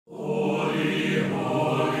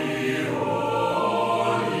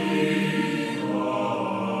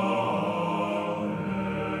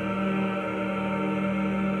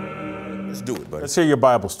Let's do it, buddy. Let's hear your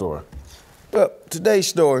Bible story. Well, today's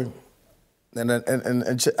story,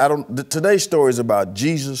 today's story is about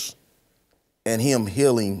Jesus and him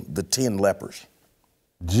healing the 10 lepers.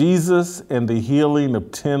 Jesus and the healing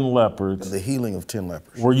of 10 lepers. The healing of 10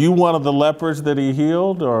 lepers. Were you one of the lepers that he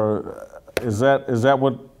healed, or is that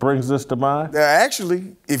what brings this to mind?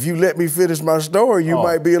 Actually, if you let me finish my story, you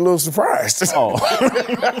might be a little surprised.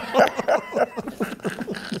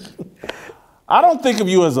 I don't think of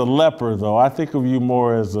you as a leper, though. I think of you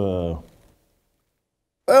more as a...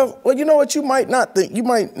 Well, you know what? You might not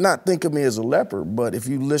think of me as a leper, but if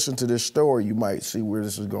you listen to this story, you might see where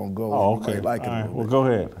this is going to go. Oh, okay. You might like all it. right. Well, go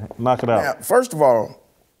ahead. Knock it out. Now, first of all,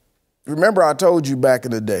 remember I told you back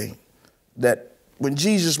in the day that when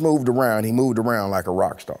Jesus moved around, he moved around like a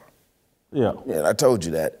rock star. Yeah. Yeah, I told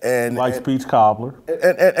you that. Like Peach Cobbler.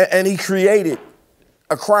 And he created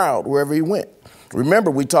a crowd wherever he went.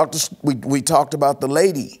 Remember, we talked about the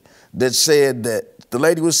lady that said that the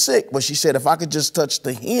lady was sick, but she said, if I could just touch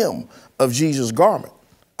the hem of Jesus' garment,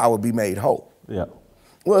 I would be made whole. Yeah.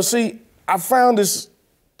 Well, see, I found this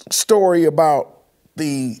story about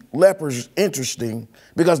the lepers interesting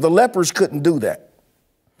because the lepers couldn't do that.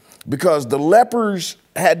 Because the lepers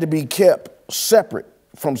had to be kept separate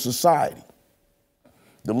from society.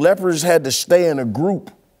 The lepers had to stay in a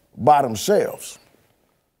group by themselves.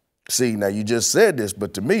 See, now you just said this,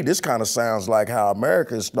 but to me, this kind of sounds like how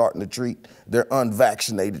America is starting to treat their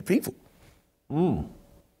unvaccinated people.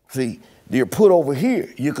 See, you're put over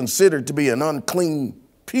here. You're considered to be an unclean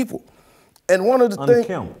people. And one of the things...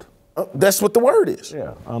 Unkempt. That's what the word is.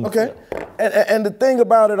 Yeah. Okay. And the thing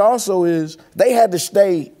about it also is they had to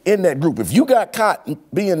stay in that group. If you got caught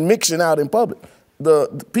mixing out in public,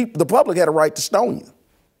 the public had a right to stone you.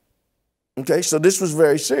 Okay, so this was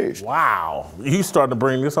very serious. Wow, you starting to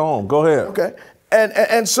bring this home. Go ahead. Okay,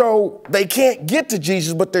 and so they can't get to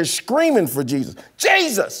Jesus, but they're screaming for Jesus.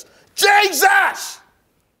 Jesus, Jesus!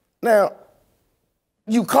 Now,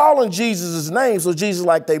 you calling Jesus' name, so Jesus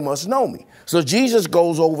like, they must know me. So Jesus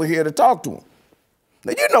goes over here to talk to him.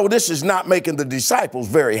 Now, you know this is not making the disciples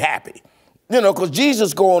very happy. You know, because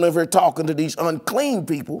Jesus going over here talking to these unclean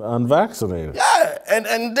people. Unvaccinated. Yeah,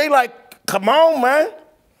 and they like, come on, man.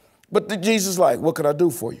 But Jesus like, what can I do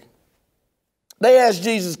for you? They asked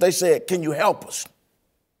Jesus, they said, can you help us?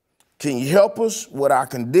 Can you help us with our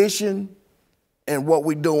condition and what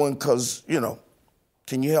we're doing? Because, you know,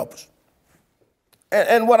 can you help us?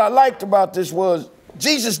 And what I liked about this was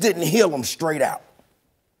Jesus didn't heal them straight out.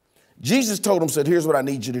 Jesus told them, said, here's what I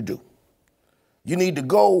need you to do. You need to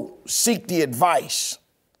go seek the advice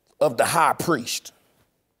of the high priest,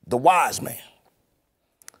 the wise man.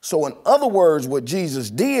 So in other words, what Jesus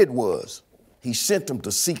did was he sent them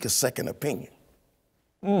to seek a second opinion.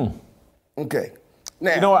 Okay.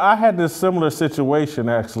 Now, you know, I had this similar situation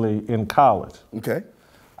actually in college. Okay.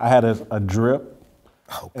 I had a drip,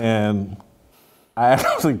 and I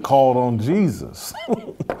actually called on Jesus.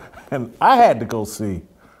 And I had to go see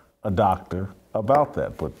a doctor about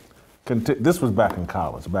that. But this was back in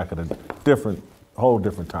college, back at a whole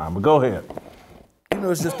different time. But go ahead. You know,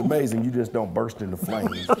 it's just amazing. You just don't burst into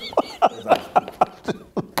flames.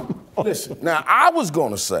 Listen, now I was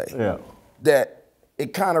going to say that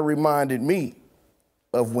it kind of reminded me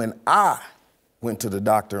of when I went to the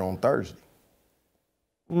doctor on Thursday.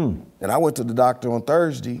 And I went to the doctor on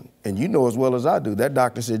Thursday, and you know as well as I do, that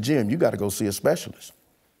doctor said, Jim, you got to go see a specialist.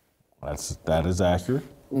 That is accurate.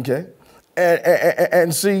 Okay.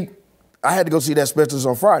 And see, I had to go see that specialist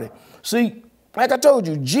on Friday. See, like I told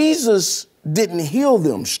you, Jesus didn't heal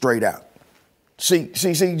them straight out. See,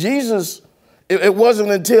 Jesus, it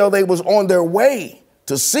wasn't until they was on their way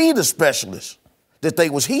to see the specialist that they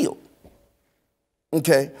was healed.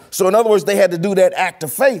 Okay, so in other words, they had to do that act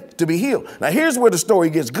of faith to be healed. Now here's where the story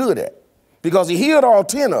gets good at, because he healed all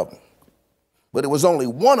 10 of them, but it was only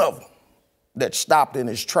one of them that stopped in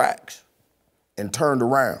his tracks and turned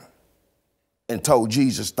around and told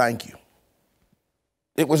Jesus, thank you.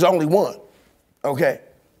 It was only one, okay?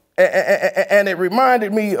 And it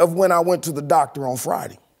reminded me of when I went to the doctor on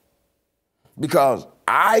Friday, because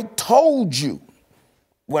I told you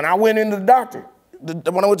when I went into the doctor,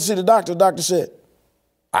 when I went to see the doctor said,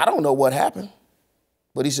 I don't know what happened,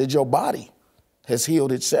 but he said, your body has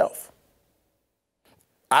healed itself.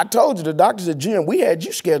 I told you, the doctor said, Jim, we had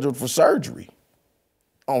you scheduled for surgery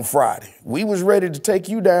on Friday. We was ready to take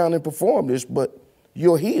you down and perform this, but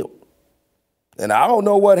you're healed. And I don't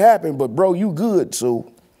know what happened, but bro, you good,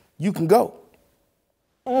 so you can go.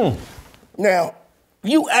 Now,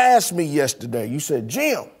 you asked me yesterday, you said,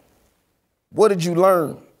 Jim, What did you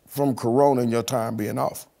learn from Corona in your time being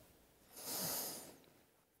off?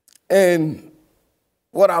 And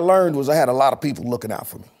what I learned was I had a lot of people looking out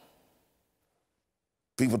for me.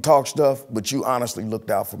 People talk stuff, but you honestly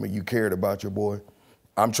looked out for me. You cared about your boy.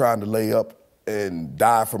 I'm trying to lay up and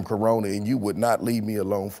die from Corona, and you would not leave me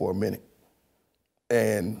alone for a minute.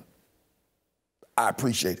 And I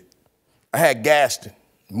appreciate it. I had Gaston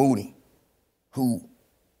Mooney, who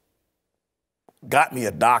got me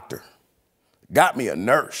a doctor, got me a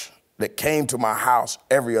nurse that came to my house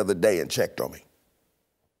every other day and checked on me.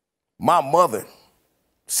 My mother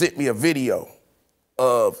sent me a video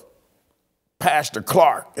of Pastor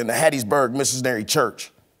Clark in the Hattiesburg Missionary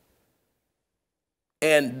Church.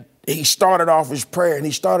 And he started off his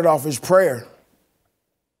prayer,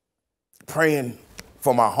 praying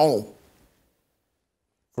for my home.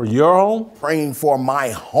 For your home? Praying for my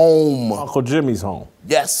home. Uncle Jimmy's home.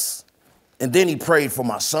 Yes. And then he prayed for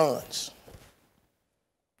my sons.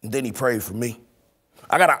 And then he prayed for me.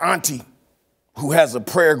 I got an auntie who has a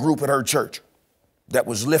prayer group at her church that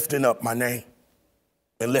was lifting up my name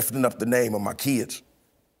and lifting up the name of my kids.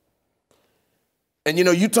 And you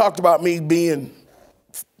know, you talked about me being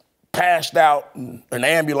passed out in an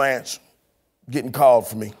ambulance, getting called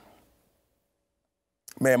for me.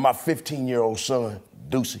 Man, my 15-year-old son,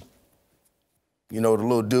 Deucey, you know, the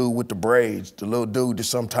little dude with the braids, the little dude that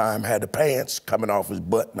sometime had the pants coming off his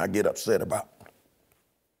butt and I get upset about.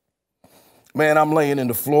 Man, I'm laying in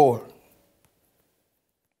the floor.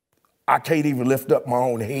 I can't even lift up my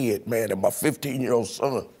own head, man, and my 15-year-old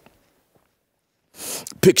son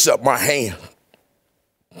picks up my hand.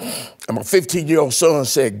 And my 15-year-old son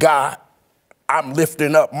said, God, I'm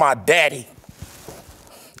lifting up my daddy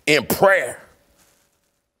in prayer.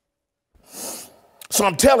 So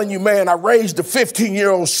I'm telling you, man, I raised a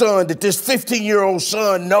 15-year-old son that this 15-year-old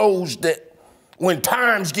son knows that when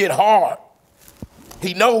times get hard,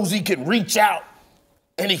 he knows he can reach out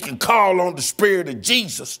and he can call on the Spirit of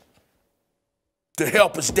Jesus to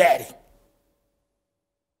help his daddy.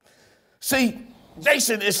 See,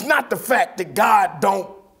 Jason, it's not the fact that God don't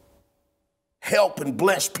help and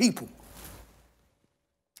bless people.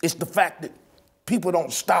 It's the fact that people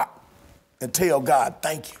don't stop and tell God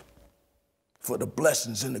thank you for the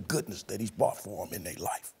blessings and the goodness that he's brought for them in their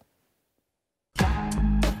life.